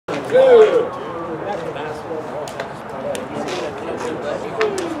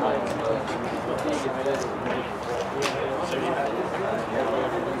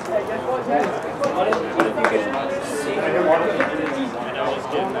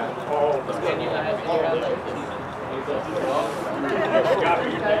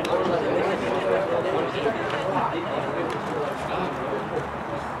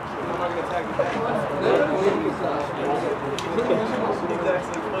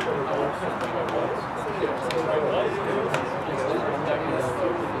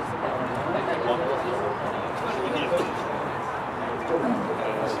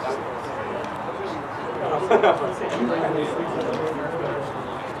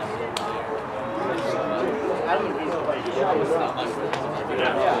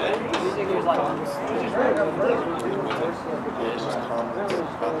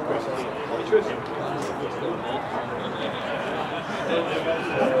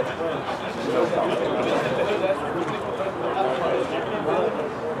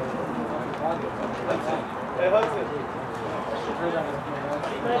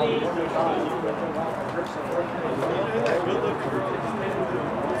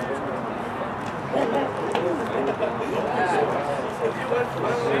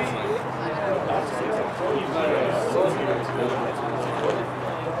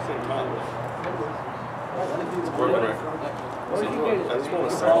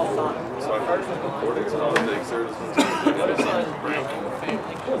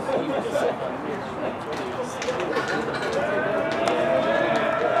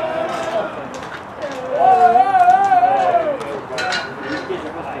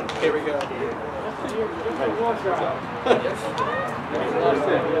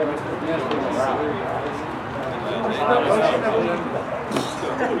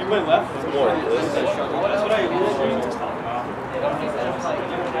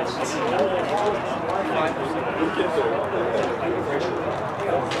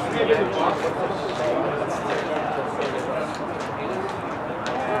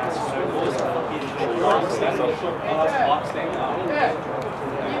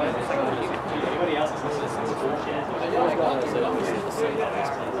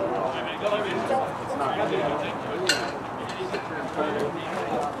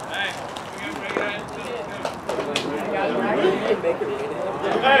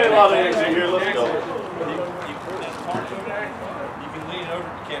Hey, a lot of energy here. Let's go. You can lean over to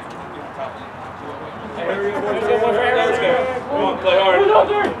the camera. Let's go. Come on, play hard.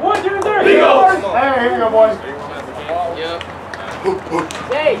 1, 2, 3. Eagles. Hey, here you go, boys. Yep.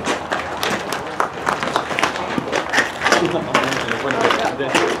 Hey.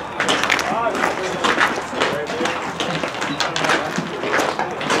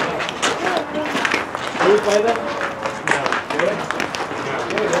 Can you play that?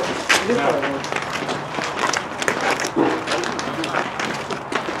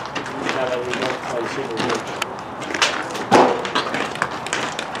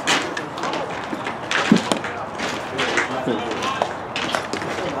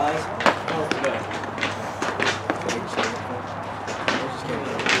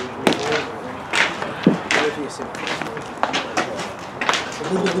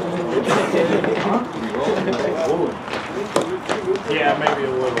 Yeah, maybe a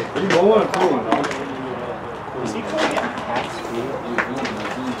little. Are you rolling or pulling, dog? Is he pulling at half speed?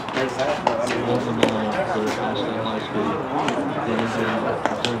 Where's that?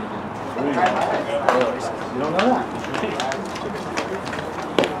 You don't know that?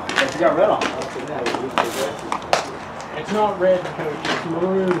 But you got red on. It's not red, coach. It's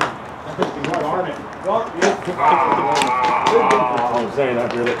maroon. What, arm it? I'm saying I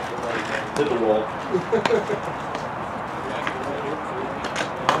really hit the wall.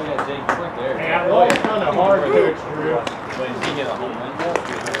 Hey, I know it's kind of hard, coach, Drew.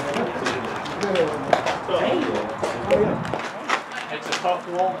 It's a tough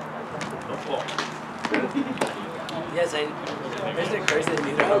wall. Yes, isn't it crazy that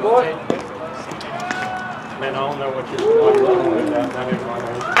you Oh, boy. Man, I don't know what you're level with that. That is my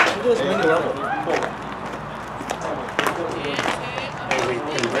name. Who does mini level? Hey, we can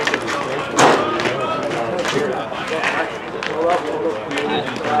break it.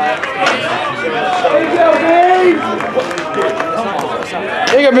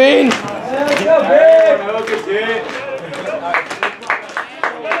 Take a bean! Let's go, Bean! Good shit.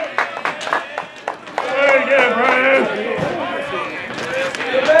 Very good, Brian.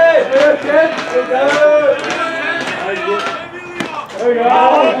 Good, good, good. There we go.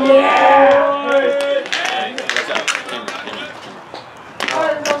 Yeah!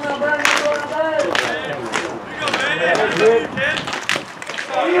 Good.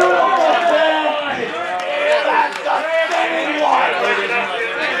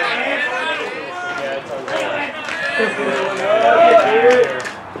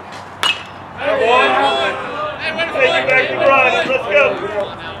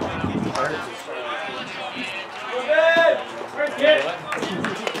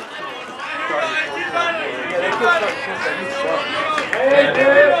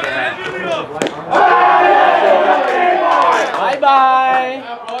 Bye-bye.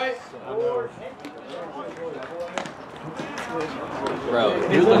 Bro,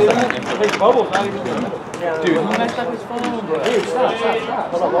 dude looks like His bubble's not even good. dude, who messed up his phone, bro? Dude,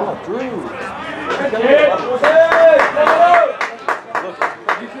 stop. Hold on. Drew.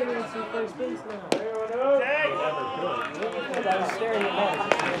 You can't even see first base now. I was staring at that.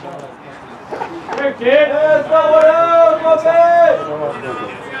 Hey, kid! Hey, someone else! Come in!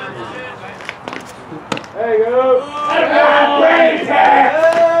 There you go. Crazy!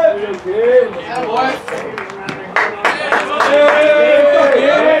 Hey, kid! Yeah, boy.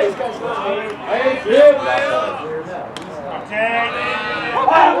 Hey, kid!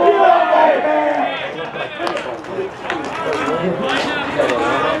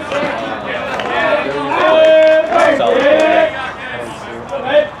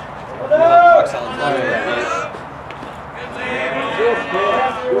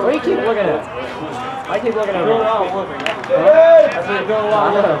 What do you keep looking at? I keep looking at him. I said, go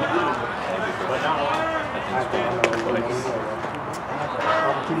along with him.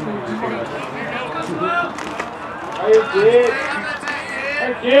 Hey, kid!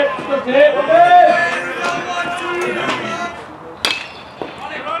 Hey, kid! Come in!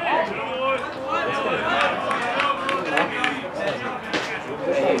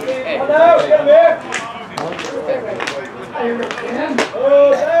 Come here!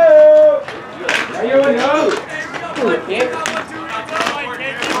 Oh, hey! How you doing?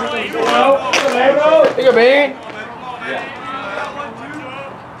 Take a bean.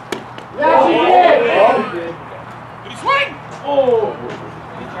 Swing! Oh!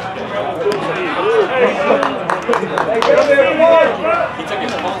 Hey, get up there, come on! He took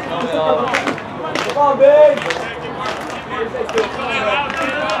his phone. Come on, big!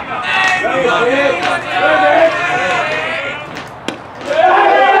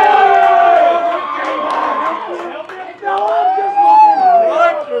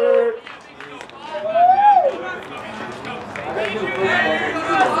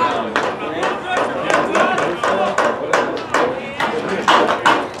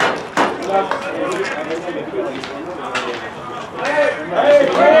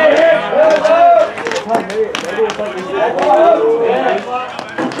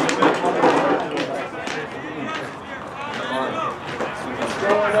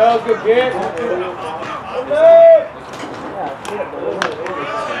 Good kid.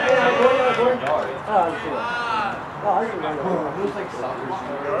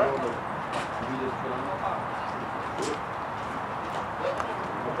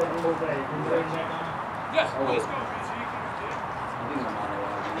 Yes, please.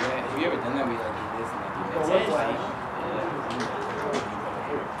 Have you ever done that? We like do this and like do this.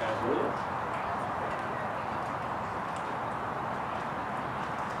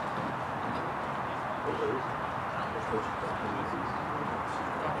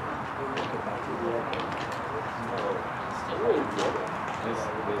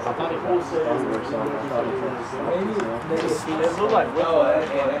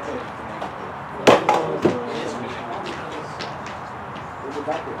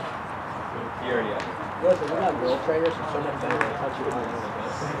 Listen, we're not girl trainers, so sometimes I don't touch your hands.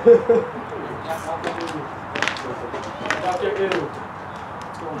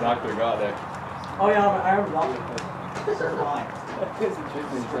 Doctor got there. Oh yeah, I am doctor.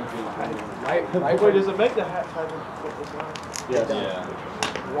 Right, wait, does it make the hat type of Yes. Yeah.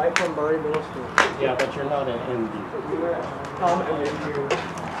 Right from Murray Middle School. Yeah, but you're not an MD. I'm in here.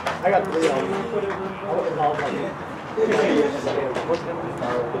 I got 3 on me. I went to college like What's it?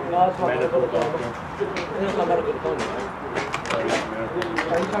 No, it's my medical diploma. It's my medical diploma.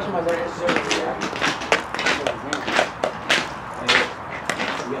 Are you touching my medical diploma?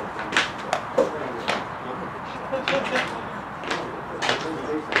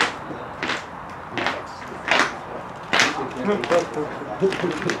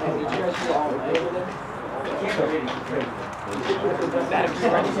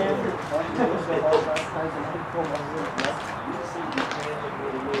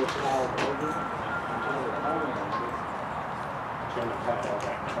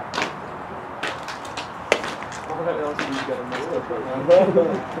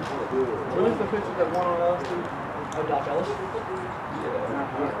 What is the picture that one on LSD? Oh, Doc Ellis?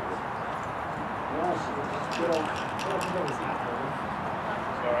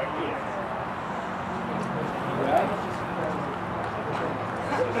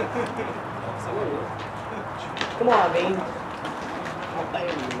 Come on, Bean.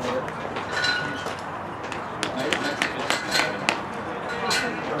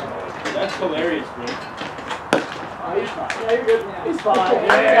 That's hilarious, bro. Yeah, you're good. He's fine.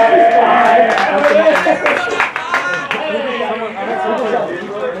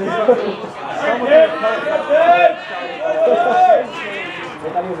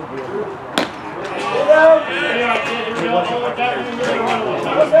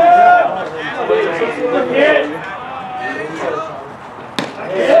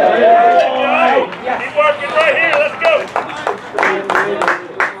 Keep working right here. Let's go.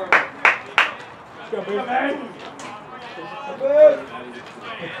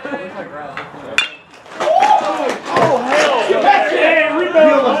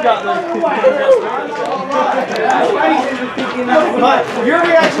 Your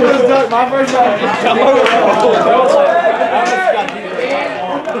reaction was done. My first time.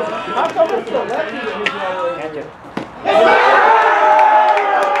 How come it's still left?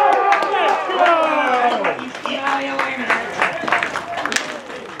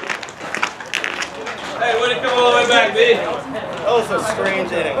 Hey, way to come all the way back, B. That was a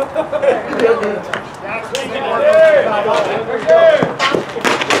strange inning.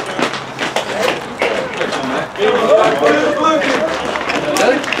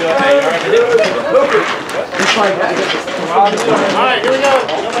 Alright, here we go.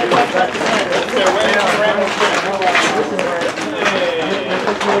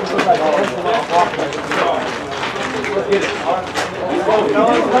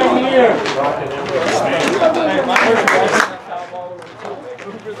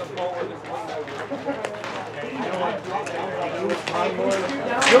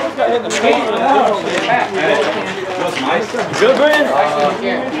 Good, Brandon?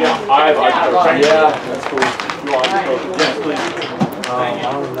 Yeah, that's cool. Yes, please. I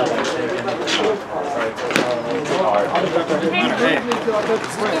don't know that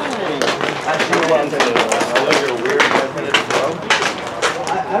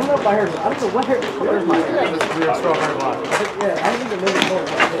I don't know if I heard. I don't know what heard. Where's my weird strawberry block? Yeah, I don't think it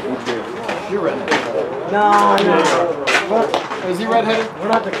made You're redheaded. No. Is he redheaded? We're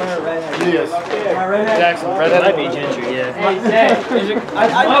not declaring redhead. He is. Am I redhead? Jackson, redhead might be ginger, yeah. Hey, Zach.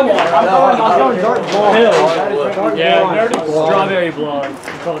 I'm going dark blonde. Yeah, dirty strawberry blonde. We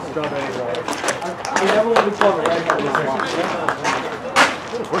call it strawberry blonde. I never want to be called a redhead.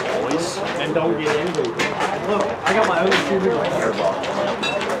 We're boys. And don't get angry. Look, I got my own shoe.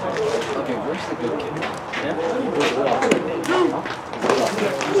 Okay, where's the good kid?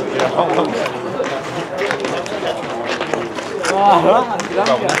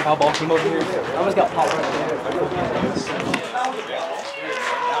 How ball came over here? I almost got popped right there.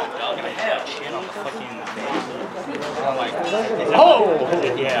 Oh!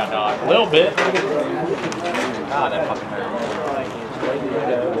 Yeah, dog. A little bit. Ah, that fucking hurt.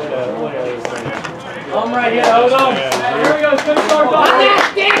 I'm right here. Hold on. Here we go. It's gonna start off.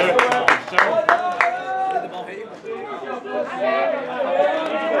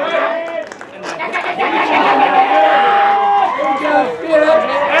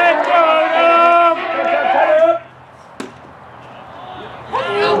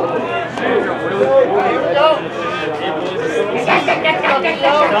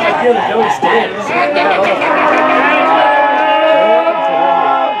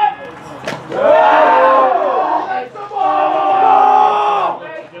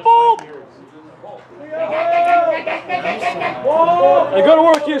 Hey, go to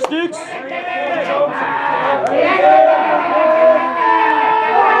work here, Sticks.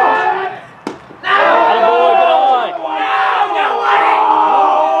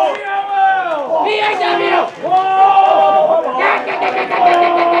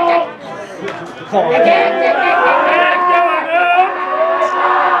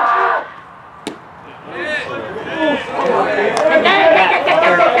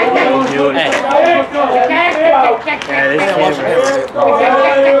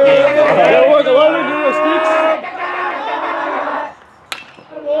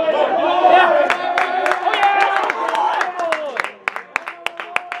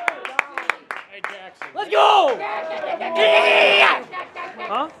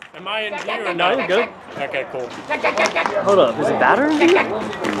 Huh? Am I in here or no? You're good. Okay, cool. Hold up, is it batter in here?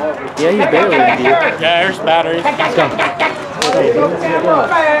 Yeah, he's barely in here. Yeah, there's batteries. Let's go.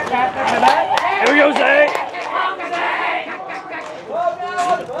 Here we go, Zay.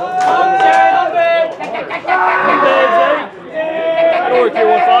 Good work here,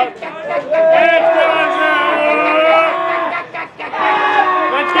 1-5.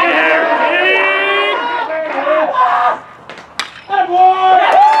 Let's get here, King!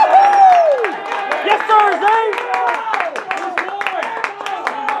 Yes, sir, Zay!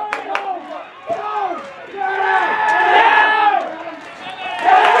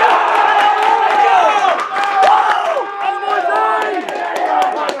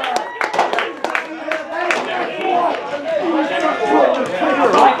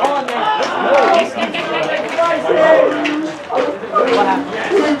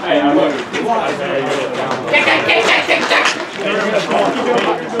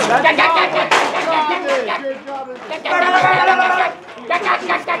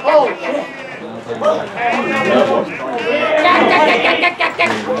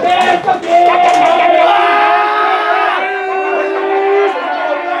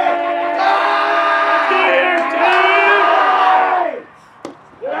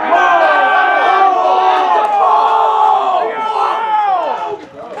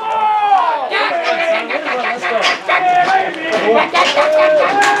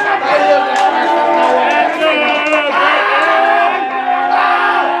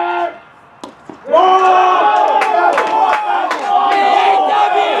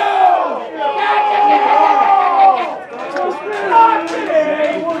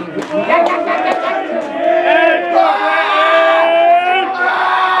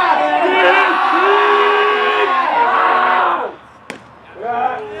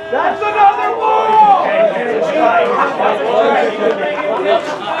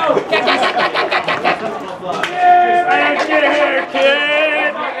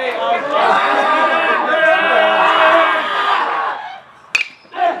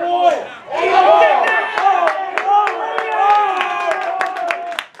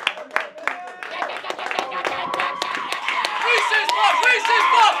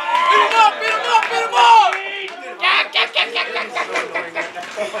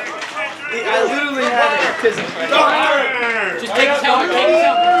 I literally had an autism right. Just take his helmet, take his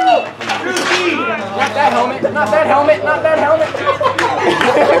helmet. Not that helmet, not that helmet, not that helmet.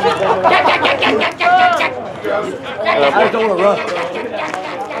 I just don't want to run.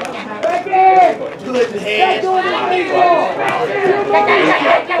 Good head.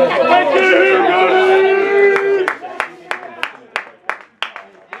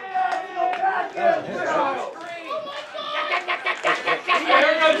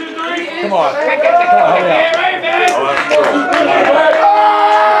 Come on.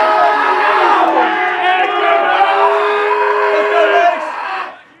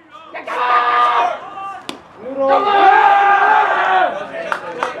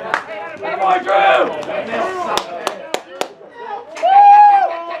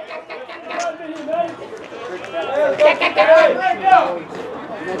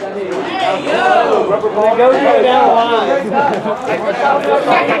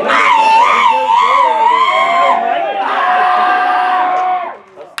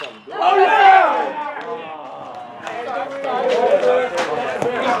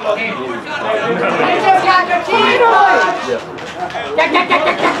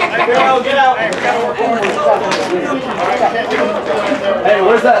 Hey,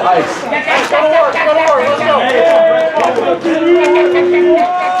 where's that ice?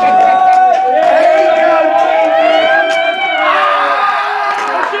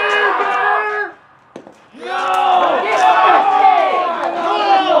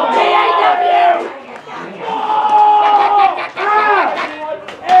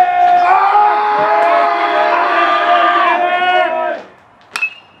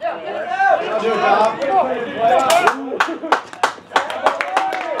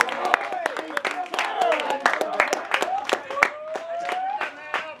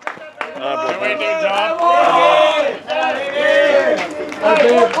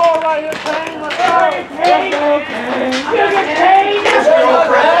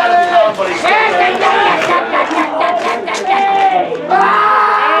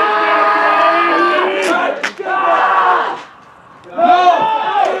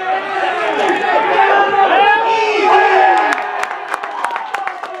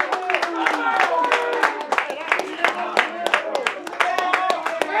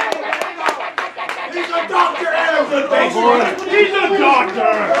 He's a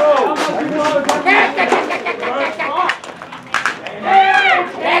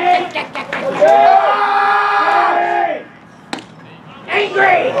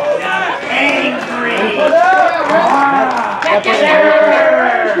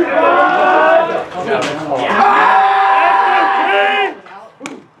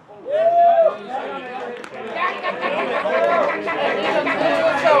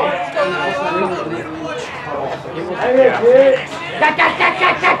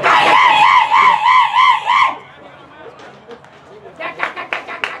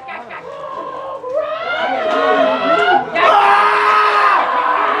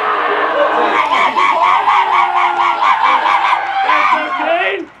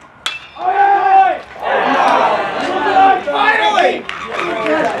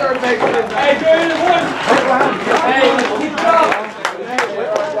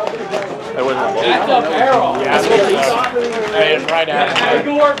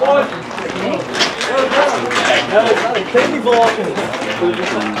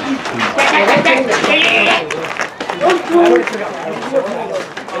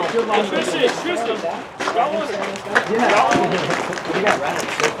Hey,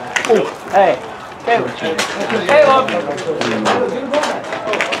 Caleb. Caleb.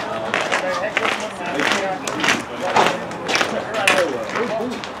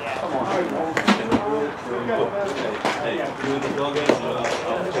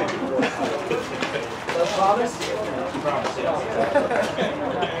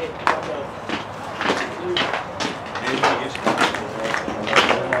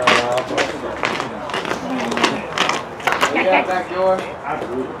 Yeah, back door.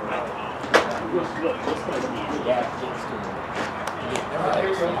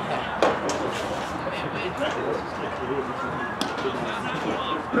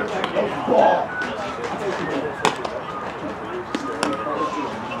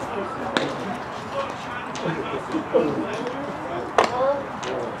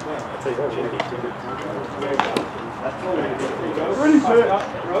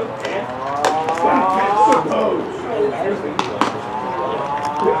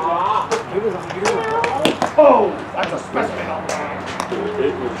 Oh, that's a specimen.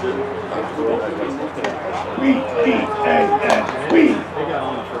 Sweet.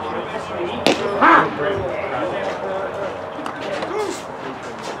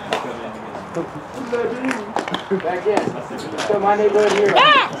 Back in. So my neighborhood here.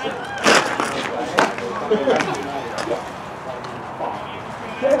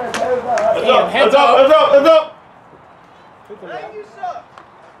 Damn, heads up. Heads up.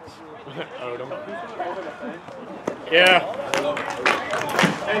 Yeah.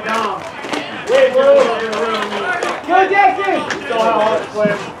 Hey, Dom. Wait, bro. Go, Jackson! So how hard to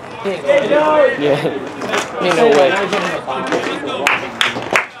play. Hey, no! Yeah. Ain't no way.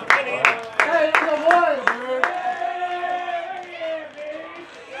 Hey, it's a one!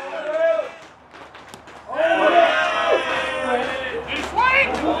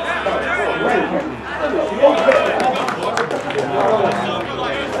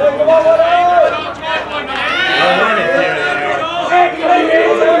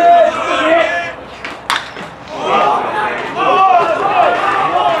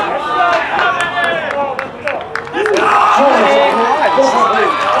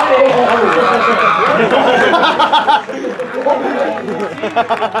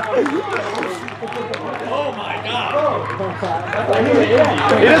 Oh my God.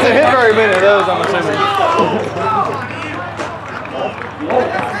 He doesn't hit very many of those, I'm assuming.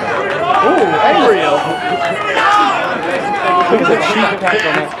 Ooh, embryo. Look at the cheek attack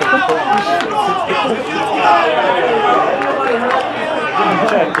on that.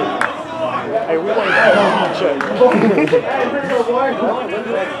 Hey, we want to check.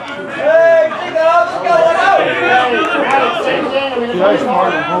 Hey, pick up! Let's go! That's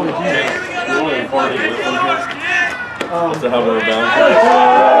hard and holy Jesus. That's a hell of a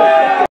bounce.